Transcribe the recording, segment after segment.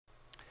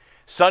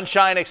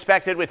Sunshine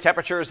expected with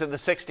temperatures in the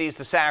 60s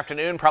this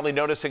afternoon, probably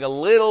noticing a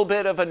little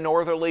bit of a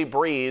northerly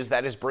breeze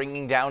that is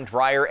bringing down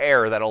drier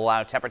air that will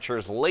allow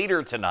temperatures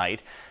later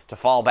tonight to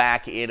fall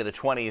back into the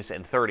 20s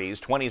and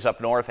 30s, 20s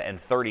up north and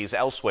 30s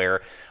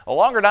elsewhere. The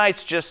longer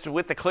nights just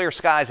with the clear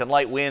skies and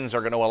light winds are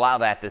going to allow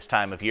that this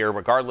time of year,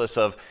 regardless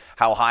of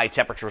how high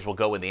temperatures will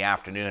go in the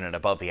afternoon and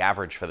above the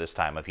average for this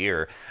time of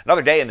year.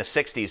 Another day in the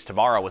 60s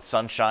tomorrow with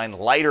sunshine,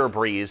 lighter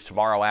breeze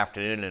tomorrow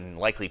afternoon and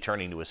likely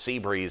turning to a sea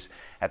breeze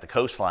at the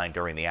coastline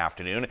during the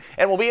afternoon.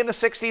 And we'll be in the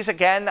 60s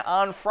again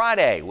on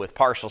Friday with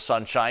partial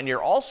sunshine.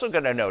 You're also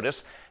going to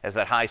notice, as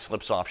that high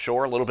slips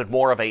offshore, a little bit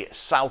more of a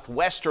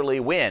southwesterly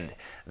wind.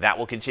 That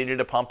will continue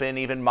to pump in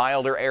even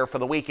milder air for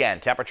the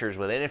weekend. Temperatures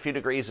within a few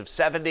degrees of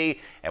 70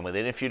 and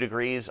within a few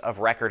degrees of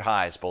record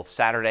highs both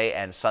Saturday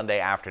and Sunday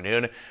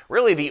afternoon.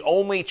 Really the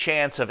only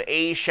chance of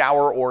a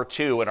shower or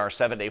two in our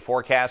 7-day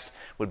forecast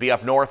would be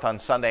up north on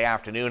Sunday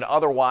afternoon.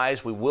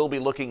 Otherwise, we will be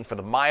looking for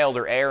the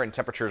milder air and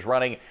temperatures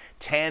running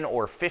 10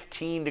 or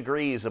 15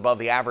 degrees above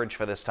the average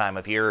for this time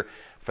of year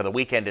for the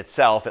weekend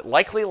itself. It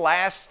likely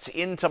lasts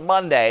into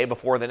Monday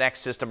before the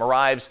next system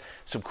arrives.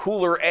 Some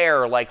cooler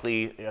air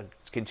likely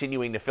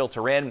continuing to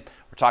filter in.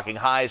 We're talking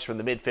highs from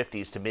the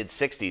mid-50s to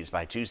mid-60s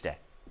by Tuesday.